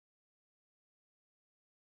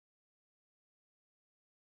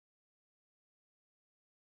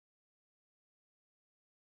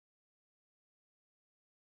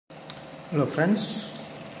Hello friends,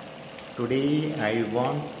 today I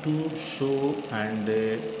want to show and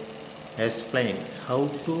explain how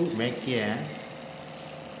to make a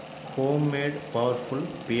homemade powerful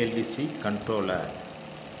bldc controller.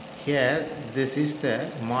 Here this is the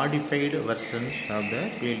modified versions of the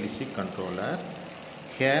bldc controller.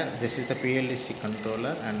 Here this is the bldc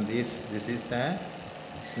controller and this is the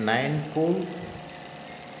 9-pole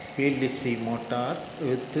bldc motor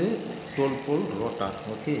with 12-pole rotor.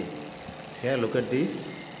 Okay, here look at this.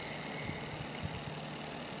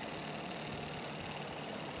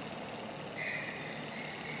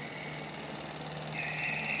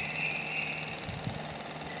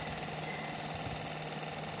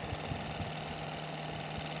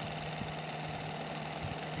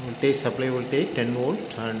 Voltage supply voltage 10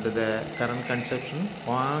 volt and the current consumption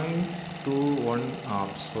 0.21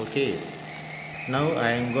 amps. Okay, now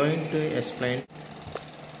I am going to explain.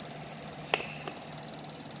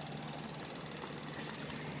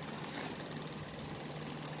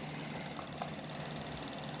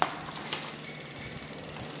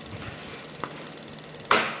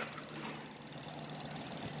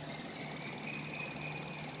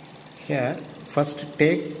 Here first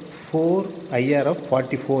take 4 IR of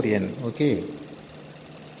 44N. Okay,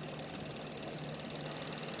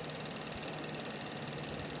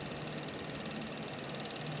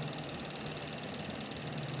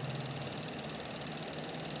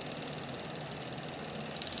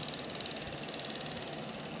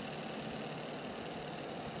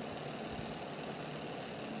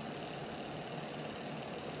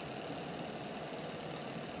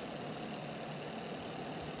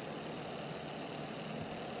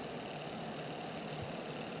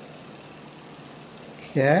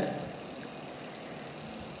 here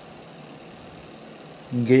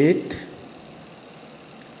gate,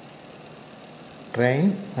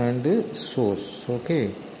 drain and source.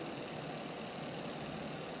 Okay,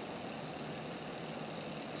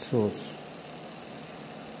 source.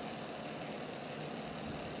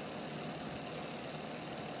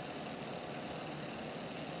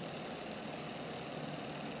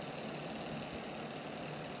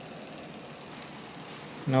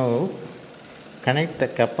 Now connect the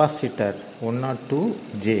capacitor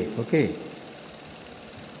 102J. Okay,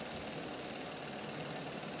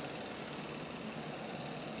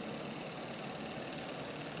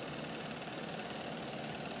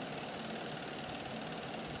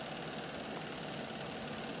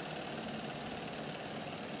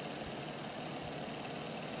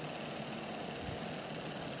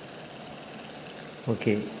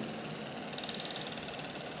 okay,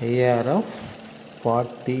 IR of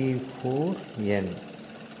 44N.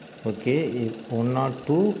 Okay,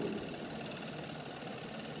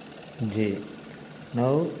 102J.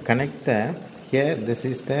 Now connect the, here this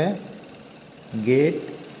is the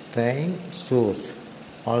gate, drain, source.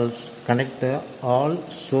 Also connect the all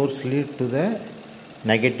source lead to the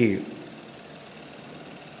negative.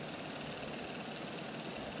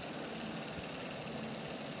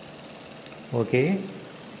 Okay,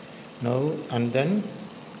 now and then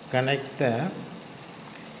connect the,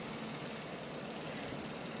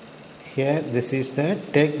 here this is the,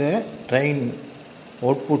 take the drain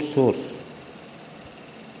output source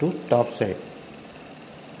to top side.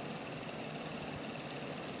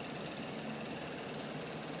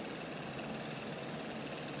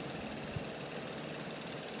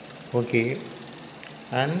 Okay,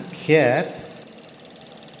 and here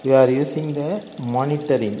we are using the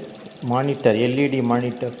monitor LED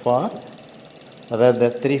monitor for whether the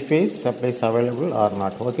 3-phase supply is available or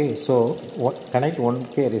not. Okay, so connect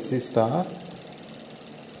 1K resistor,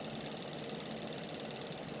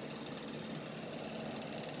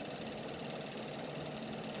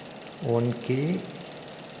 one K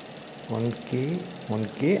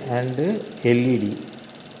and LED.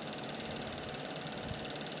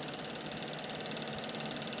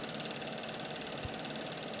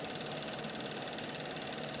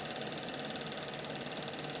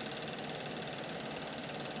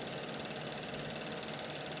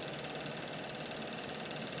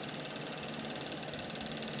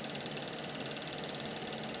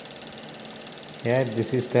 Here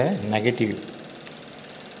this is the negative.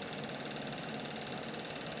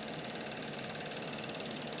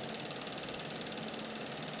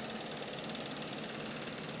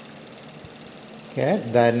 Here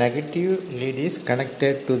the negative lead is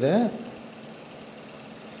connected to the,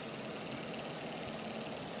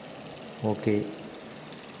 okay,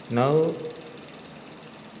 now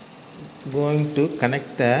going to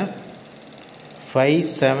connect the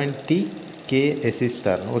 570K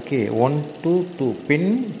resistor. Okay, 1 to 2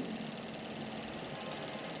 pin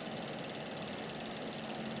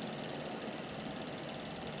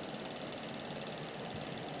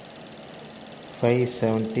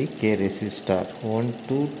 570k resistor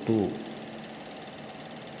 122.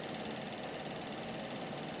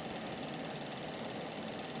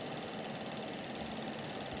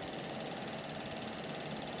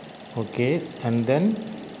 Okay, and then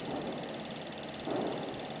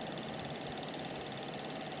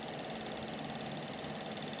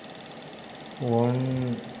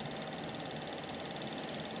one.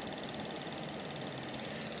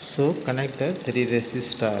 So connect the 3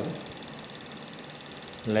 resistor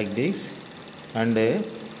like this and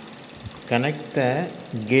connect the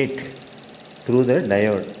gate through the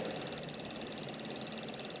diode.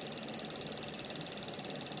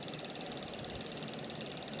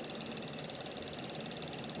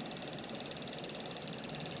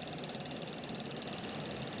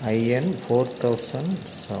 IN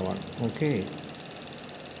 4007. Okay.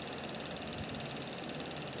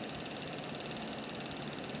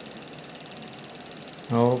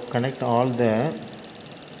 Now connect all the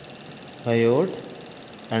diode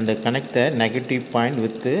and connect the negative point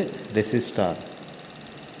with the resistor.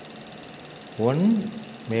 One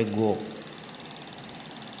may go.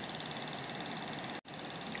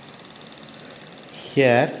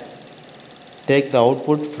 Here take the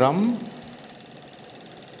output from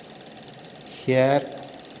here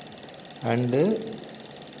and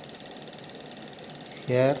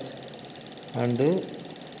here and the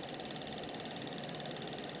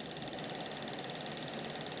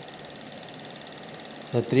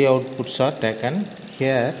 3 outputs are taken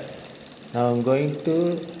here. Now I am going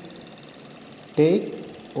to take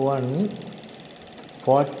one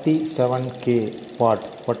 47k watt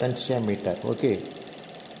potentiometer. Okay.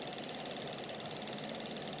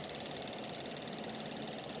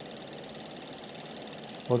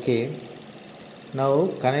 Okay. Now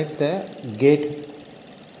connect the gate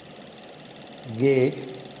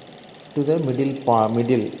to the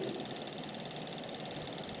middle.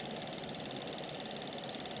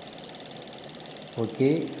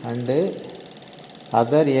 Okay, and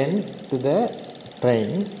other end to the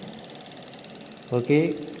train.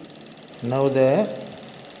 Okay, now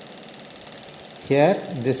here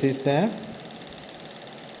this is the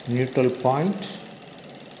neutral point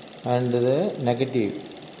and the negative,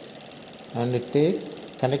 and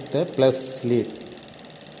connect the plus lead.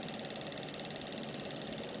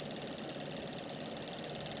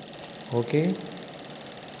 Okay.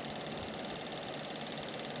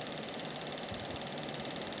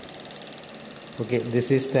 Okay, this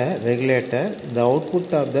is the regulator. The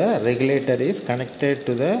output of the regulator is connected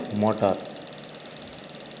to the motor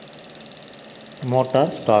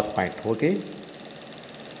start point. Okay.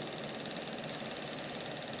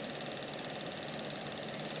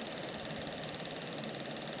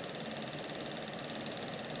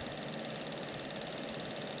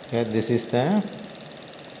 Here this is the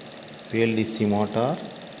bldc motor.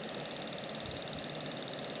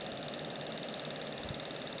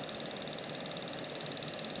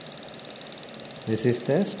 This is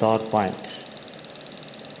the start point.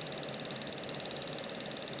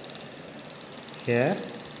 Here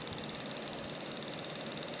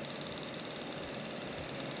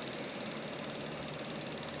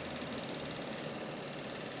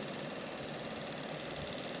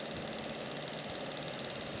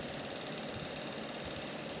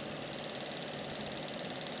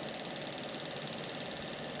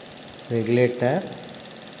regulator,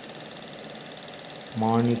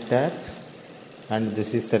 monitor, and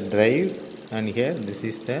this is the drive, and here this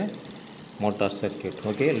is the motor circuit.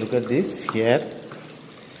 Okay, look at this here.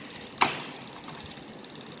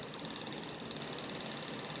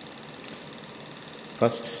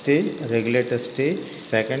 First stage regulator stage,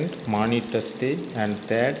 second monitor stage, and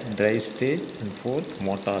third drive stage, and fourth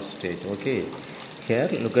motor stage. Okay, here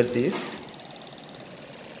look at this.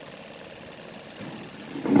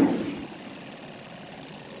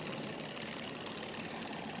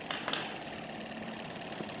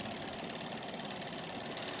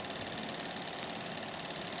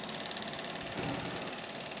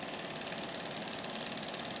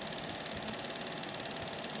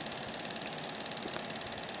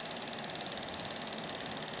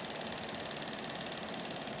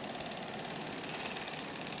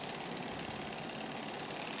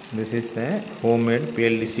 This is the homemade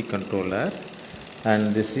bldc controller,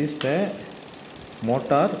 and this is the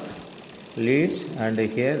motor leads, and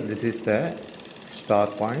here this is the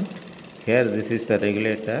start point. Here this is the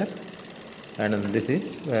regulator, and this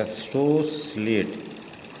is the source lead,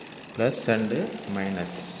 plus and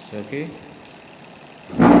minus. Okay.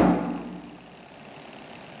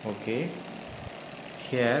 Okay.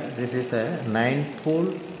 Here this is the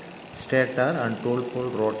 9-pole stator and 12-pole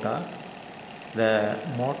rotor. The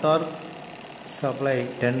motor supply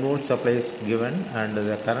 10 volt supply is given and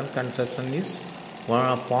the current consumption is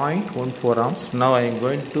 1.14 amps. Now I am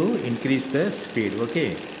going to increase the speed.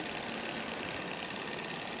 Okay.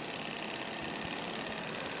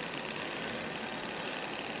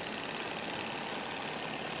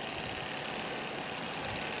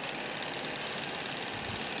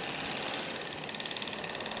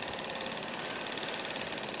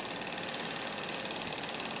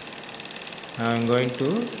 I am going to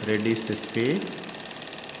reduce the speed.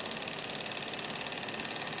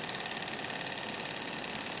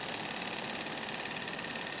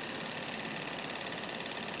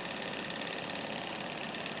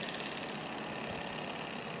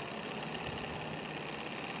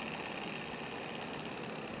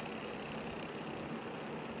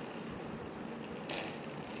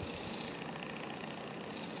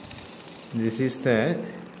 This is the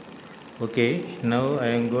okay. Now I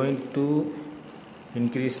am going to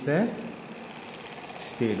increase the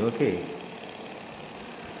speed. Okay.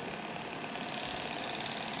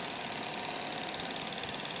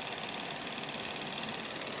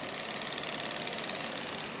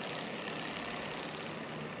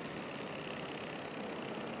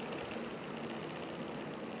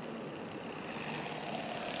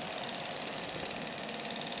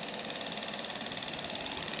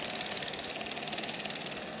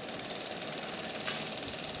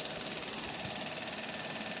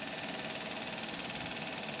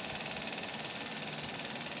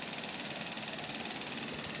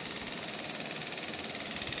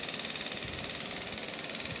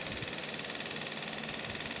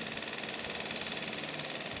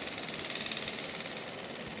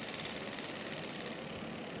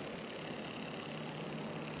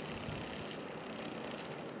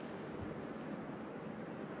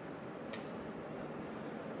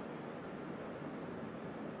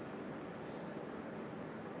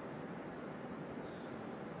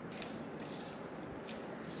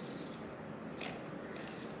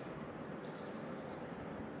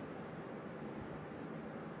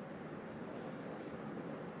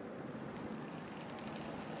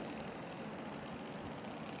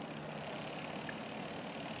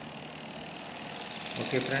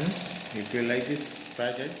 Okay friends, if you like this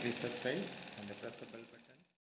project, please subscribe.